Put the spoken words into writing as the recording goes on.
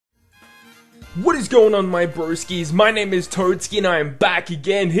What is going on, my broskiis? My name is Toadski and I am back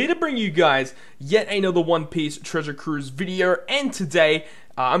again, here to bring you guys yet another One Piece Treasure Cruise video. And today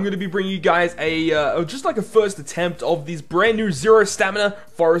I'm going to be bringing you guys just like a first attempt of this brand new Zero Stamina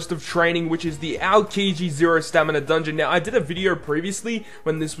Forest of Training, which is the Aokiji Zero Stamina Dungeon. Now, I did a video previously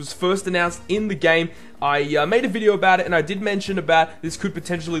when this was first announced in the game. I made a video about it and I did mention about this could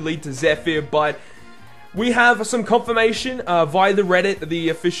potentially lead to Zephyr, but we have some confirmation via the Reddit, the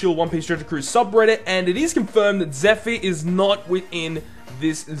official One Piece Treasure Cruise subreddit, and it is confirmed that Zephyr is not within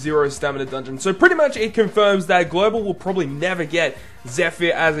this Zero Stamina dungeon. So pretty much it confirms that Global will probably never get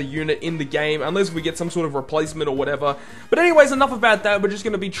Zephyr as a unit in the game unless we get some sort of replacement or whatever. But anyways, enough about that. We're just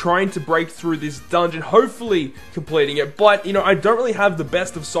going to be trying to break through this dungeon, hopefully completing it. But, you know, I don't really have the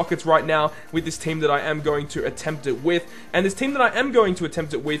best of sockets right now with this team that I am going to attempt it with. And this team that I am going to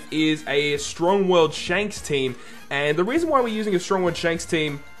attempt it with is a Strong World Shanks team. And the reason why we're using a Strong World Shanks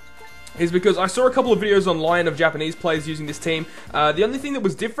team is because I saw a couple of videos online of Japanese players using this team. The only thing that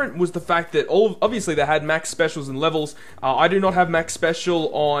was different was the fact that obviously they had max specials and levels. I do not have max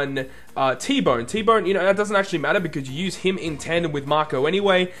special on T-Bone. T-Bone, you know, that doesn't actually matter because you use him in tandem with Marco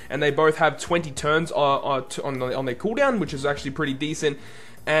anyway, and they both have 20 turns on their cooldown, which is actually pretty decent.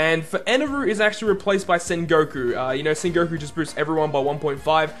 And for Eneru is actually replaced by Sengoku. You know, Sengoku just boosts everyone by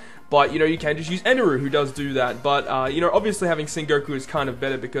 1.5. But, you know, you can just use Eneru, who does do that. But, you know, obviously having Sengoku is kind of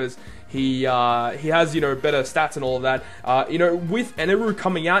better because he has, you know, better stats and all of that. You know, with Eneru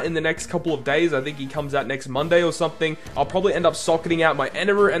coming out in the next couple of days, I think he comes out next Monday or something, I'll probably end up socketing out my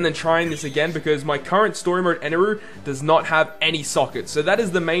Eneru and then trying this again because my current story mode Eneru does not have any sockets. So that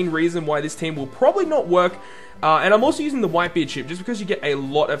is the main reason why this team will probably not work. And I'm also using the Whitebeard chip just because you get a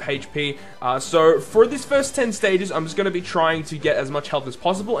lot of HP. So for this first 10 stages, I'm just going to be trying to get as much health as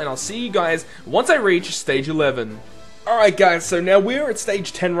possible, and I'll see you guys once I reach stage 11. Alright guys, so now we're at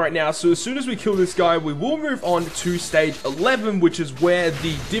stage 10 right now, so as soon as we kill this guy, we will move on to stage 11, which is where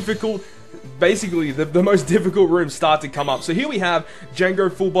the difficult, basically the most difficult rooms start to come up. So here we have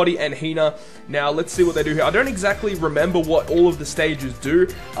Django, Full Body, and Hina. Now let's see what they do here. I don't exactly remember what all of the stages do,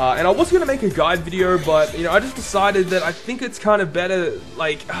 and I was going to make a guide video, but you know, I just decided that I think it's kind of better,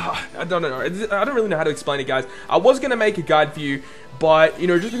 like, I don't know, I don't really know how to explain it, guys. I was going to make a guide for you, but you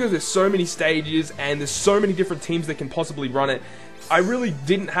know, just because there's so many stages and there's so many different teams that can possibly run it, I really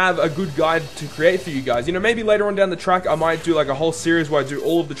didn't have a good guide to create for you guys. You know, maybe later on down the track, I might do like a whole series where I do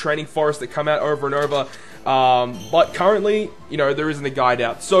all of the training forests that come out over and over. But currently, you know, there isn't a guide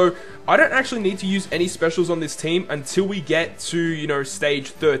out. So I don't actually need to use any specials on this team until we get to, you know, stage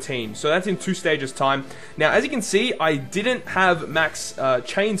 13. So that's in 2 stages time. Now, as you can see, I didn't have max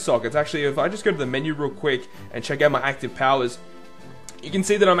chain sockets. Actually, if I just go to the menu real quick and check out my active powers, you can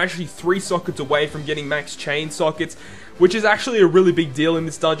see that I'm actually 3 sockets away from getting max chain sockets, which is actually a really big deal in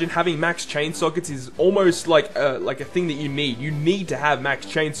this dungeon. Having max chain sockets is almost like a thing that you need. You need to have max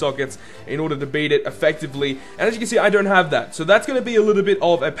chain sockets in order to beat it effectively. And as you can see, I don't have that, so that's going to be a little bit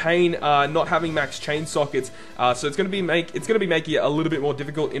of a pain not having max chain sockets. So it's going to be making it a little bit more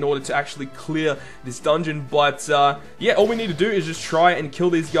difficult in order to actually clear this dungeon. But yeah, all we need to do is just try and kill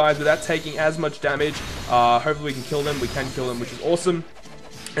these guys without taking as much damage. Hopefully we can kill them. We can kill them, which is awesome.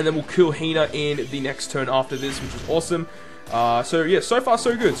 And then we'll kill Hina in the next turn after this, which is awesome. So yeah, so far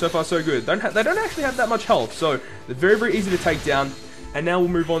so good. So far so good. They don't actually have that much health, so they're very, very easy to take down. And now we'll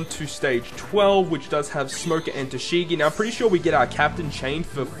move on to stage 12, which does have Smoker and Tashigi. Now, I'm pretty sure we get our captain chained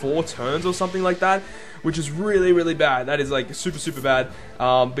for 4 turns or something like that, which is really, really bad. That is like super, super bad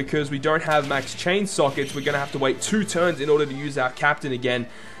because we don't have max chain sockets. We're going to have to wait 2 turns in order to use our captain again.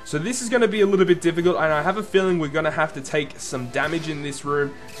 So this is going to be a little bit difficult, and I have a feeling we're going to have to take some damage in this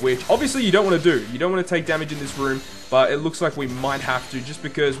room, which obviously you don't want to do. You don't want to take damage in this room, but it looks like we might have to just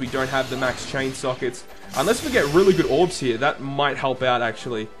because we don't have the max chain sockets. Unless we get really good orbs here, that might help out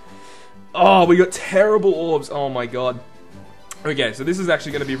actually. Oh, we got terrible orbs. Oh my god. Okay, so this is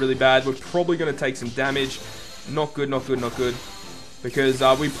actually going to be really bad. We're probably going to take some damage. Not good, not good, not good. Because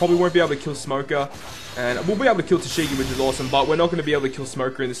we probably won't be able to kill Smoker. And we'll be able to kill Tashigi, which is awesome. But we're not going to be able to kill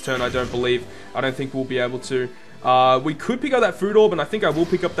Smoker in this turn, I don't believe. I don't think we'll be able to. We could pick up that food orb, and I think I will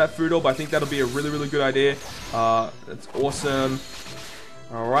pick up that food orb. I think that'll be a really, really good idea. That's awesome.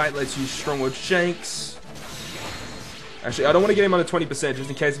 Alright, let's use Strongword Shanks. Actually, I don't want to get him under 20% just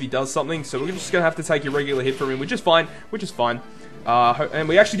in case if he does something. So we're just going to have to take a regular hit from him, which is fine. Which is fine. And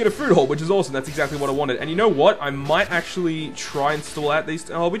we actually get a food orb, which is awesome. That's exactly what I wanted. And you know what? I might actually try and stall out these.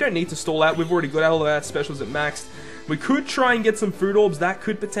 Oh, we don't need to stall out. We've already got all of our specials at maxed. We could try and get some food orbs. That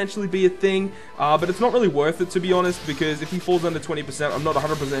could potentially be a thing. But it's not really worth it, to be honest, because if he falls under 20%, I'm not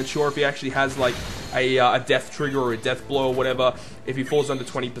 100% sure if he actually has like a death trigger or a death blow or whatever if he falls under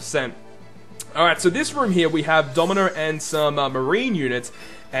 20%. Alright, so this room here, we have Domino and some Marine units,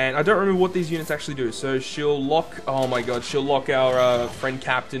 and I don't remember what these units actually do. So she'll lock, oh my god, she'll lock our friend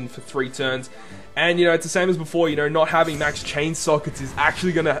Captain for 3 turns. And, you know, it's the same as before, you know, not having max chain sockets is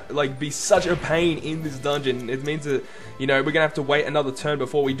actually gonna, like, be such a pain in this dungeon. It means that, you know, we're gonna have to wait another turn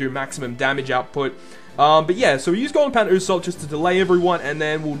before we do maximum damage output. But yeah, so we use Golden Pound Usopp just to delay everyone, and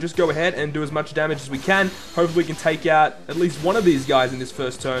then we'll just go ahead and do as much damage as we can. Hopefully we can take out at least one of these guys in this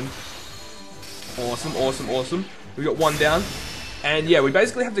first turn. Awesome, awesome, awesome. We got one down. And yeah, we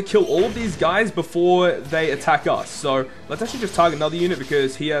basically have to kill all of these guys before they attack us. So let's actually just target another unit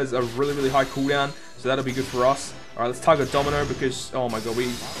because he has a really, really high cooldown. So that'll be good for us. Alright, let's target Domino because, oh my god,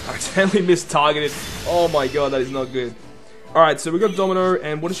 we accidentally missed-targeted. Oh my god, that is not good. Alright, so we got Domino,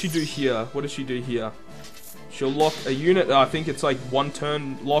 and what does she do here? What does she do here? She'll lock a unit. I think it's like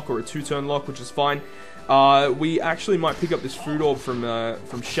 1-turn lock or a 2-turn lock, which is fine. We actually might pick up this food orb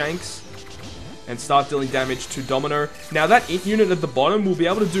from Shanks and start dealing damage to Domino. Now that int unit at the bottom will be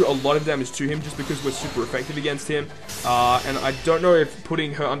able to do a lot of damage to him just because we're super effective against him. And I don't know if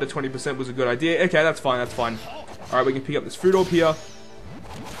putting her under 20% was a good idea. Okay, that's fine, that's fine. Alright, we can pick up this food orb here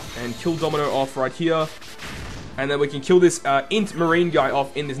and kill Domino off right here. And then we can kill this int Marine guy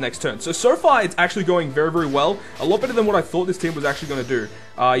off in this next turn. So far, it's actually going very, very well. A lot better than what I thought this team was actually going to do.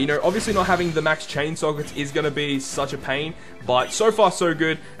 You know, obviously not having the max chain sockets is going to be such a pain. But so far, so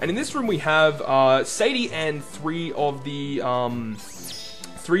good. And in this room, we have Sadie and three of the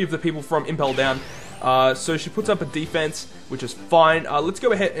people from Impel Down. So she puts up a defense, which is fine. Let's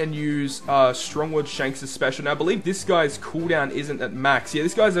go ahead and use Strongword Shanks' special. Now, I believe this guy's cooldown isn't at max. Yeah,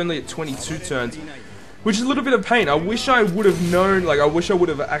 this guy's only at 22 turns. Which is a little bit of pain. I wish I would have known, like, I wish I would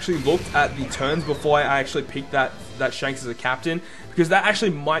have actually looked at the turns before I actually picked that Shanks as a captain, because that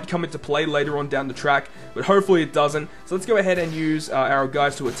actually might come into play later on down the track, but hopefully it doesn't. So let's go ahead and use our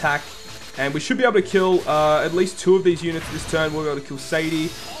guys to attack, and we should be able to kill at least 2 of these units this turn. We'll be able to kill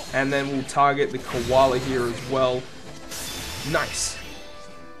Sadie, and then we'll target the Koala here as well. Nice.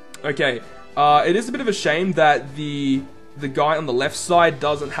 Okay, it is a bit of a shame that the guy on the left side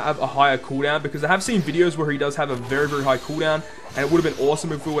doesn't have a higher cooldown, because I have seen videos where he does have a very, very high cooldown, and it would have been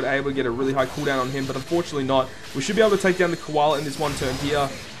awesome if we were able to get a really high cooldown on him, but unfortunately not. We should be able to take down the Koala in this one turn here,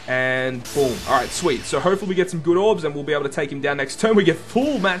 and boom. Alright, sweet. So hopefully we get some good orbs, and we'll be able to take him down next turn. We get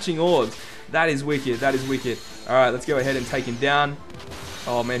full matching orbs. That is wicked. That is wicked. Alright, let's go ahead and take him down.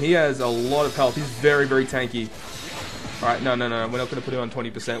 Oh man, he has a lot of health. He's very, very tanky. Alright, no. We're not going to put him on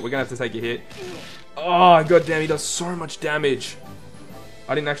 20%. We're going to have to take a hit. Oh, goddamn, he does so much damage.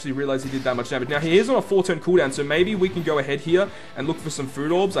 I didn't actually realize he did that much damage. Now, he is on a 4-turn cooldown, so maybe we can go ahead here and look for some food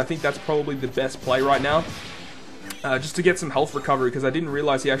orbs. I think that's probably the best play right now. Just to get some health recovery, because I didn't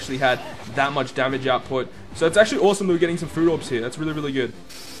realize he actually had that much damage output. So it's actually awesome that we're getting some food orbs here. That's really, really good.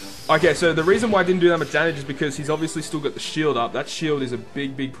 Okay, so the reason why I didn't do that much damage is because he's obviously still got the shield up. That shield is a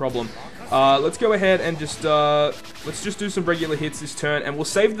big, big problem. Let's go ahead and just, let's just do some regular hits this turn, and we'll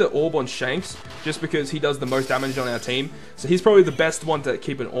save the orb on Shanks, just because he does the most damage on our team. So he's probably the best one to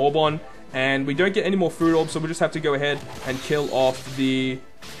keep an orb on, and we don't get any more food orbs, so we'll just have to go ahead and kill off the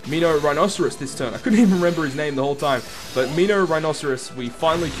Mino Rhinoceros this turn. I couldn't even remember his name the whole time, but Mino Rhinoceros, we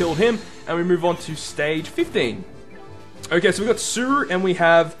finally killed him, and we move on to stage 15. Okay, so we got Suru, and we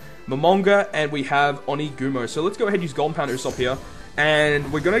have Momonga, and we have Onigumo. So let's go ahead and use Golden Pound Usopp here.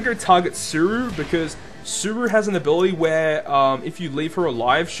 And we're going to go target Suru, because Suru has an ability where if you leave her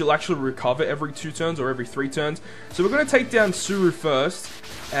alive, she'll actually recover every 2 turns or every 3 turns. So we're going to take down Suru first.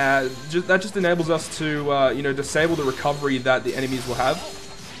 That just enables us to, you know, disable the recovery that the enemies will have.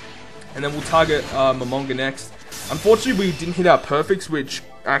 And then we'll target Momonga next. Unfortunately, we didn't hit our perfects, which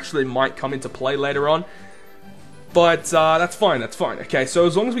actually might come into play later on. But that's fine, that's fine. Okay, so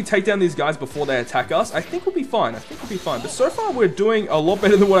as long as we take down these guys before they attack us, I think we'll be fine. But so far, we're doing a lot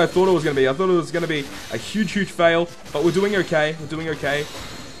better than what I thought it was going to be. I thought it was going to be a huge, huge fail, but we're doing okay. We're doing okay.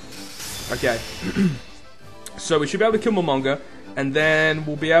 Okay. So we should be able to kill Momonga, and then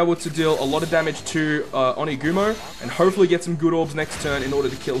we'll be able to deal a lot of damage to Onigumo, and hopefully get some good orbs next turn in order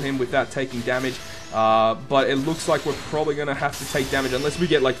to kill him without taking damage. But it looks like we're probably going to have to take damage unless we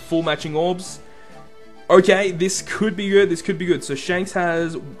get like full matching orbs. Okay, this could be good, this could be good. So Shanks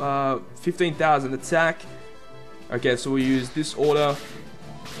has 15,000 attack. Okay, so we'll use this order.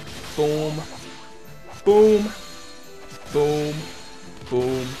 Boom. Boom. Boom.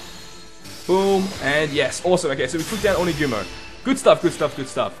 Boom. Boom. And yes, awesome. Okay, so we took down Onigumo. Good stuff, good stuff, good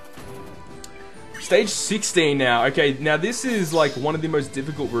stuff. Stage 16 now. Okay, now this is like one of the most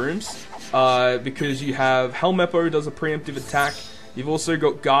difficult rooms. Because you have Helmeppo who does a preemptive attack. You've also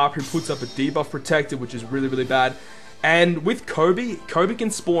got Garp who puts up a debuff protector, which is really, really bad. And with Kobe can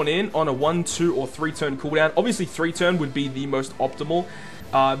spawn in on a 1, 2, or 3 turn cooldown. Obviously 3 turn would be the most optimal,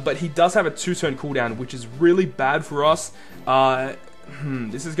 but he does have a 2 turn cooldown, which is really bad for us.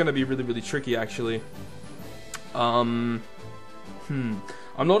 This is going to be really, really tricky, actually. I'm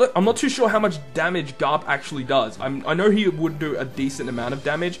not too sure how much damage Garp actually does. I know he would do a decent amount of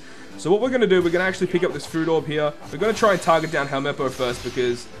damage. So what we're going to do, we're going to actually pick up this food orb here. We're going to try and target down Helmeppo first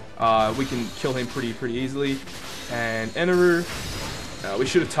because we can kill him pretty easily. And Eneru, we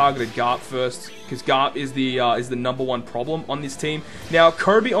should have targeted Garp first because Garp is the #1 problem on this team. Now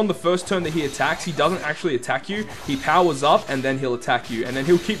Kobe, on the first turn that he attacks, he doesn't actually attack you. He powers up and then he'll attack you, and then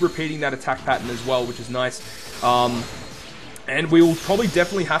he'll keep repeating that attack pattern as well, which is nice. And we will probably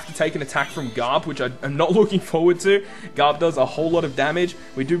definitely have to take an attack from Garp, which I'm not looking forward to. Garp does a whole lot of damage.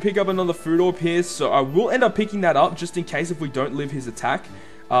 We do pick up another food orb here, so I will end up picking that up just in case if we don't live his attack.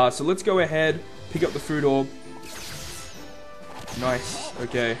 So let's go ahead, pick up the food orb. Nice,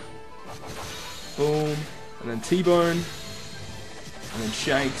 okay. Boom, and then T-Bone, and then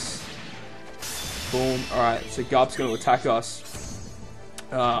Shanks. Boom, alright, so Garp's going to attack us.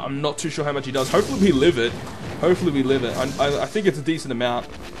 I'm not too sure how much he does. Hopefully we live it. I think it's a decent amount.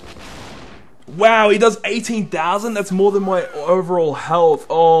 Wow, he does 18,000? That's more than my overall health.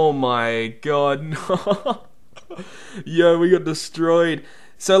 Oh my god. Yo, we got destroyed.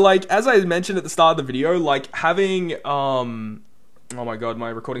 So, like, as I mentioned at the start of the video, like, having, oh my god, my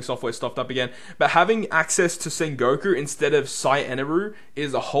recording software stopped up again. But having access to Sengoku instead of Sai Eneru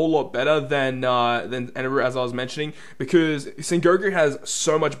is a whole lot better than Eneru, as I was mentioning, because Sengoku has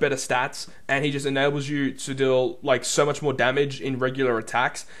so much better stats, and he just enables you to deal, like, so much more damage in regular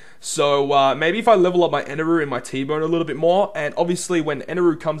attacks. So, maybe if I level up my Eneru and my T-Bone a little bit more, and obviously when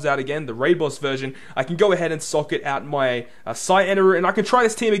Eneru comes out again, the raid boss version, I can go ahead and socket out my Sai Eneru, and I can try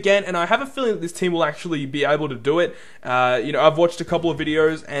this team again, and I have a feeling that this team will actually be able to do it. You know, I've watched a couple of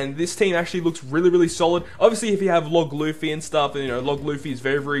videos, and this team actually looks really solid. Obviously, if you have Log Luffy and stuff, you know, Log Luffy is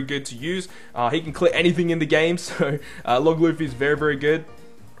very good to use. He can clear anything in the game, so Log Luffy is very good.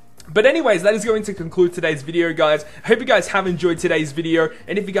 But anyways, that is going to conclude today's video, guys. I hope you guys have enjoyed today's video,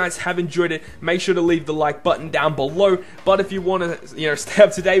 and if you guys have enjoyed it, make sure to leave the like button down below. But if you want to, you know, stay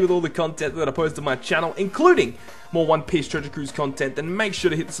up to date with all the content that I post on my channel, including more One Piece Treasure Cruise content, then make sure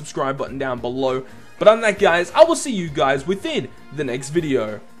to hit the subscribe button down below. But other than that, guys, I will see you guys within the next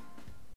video.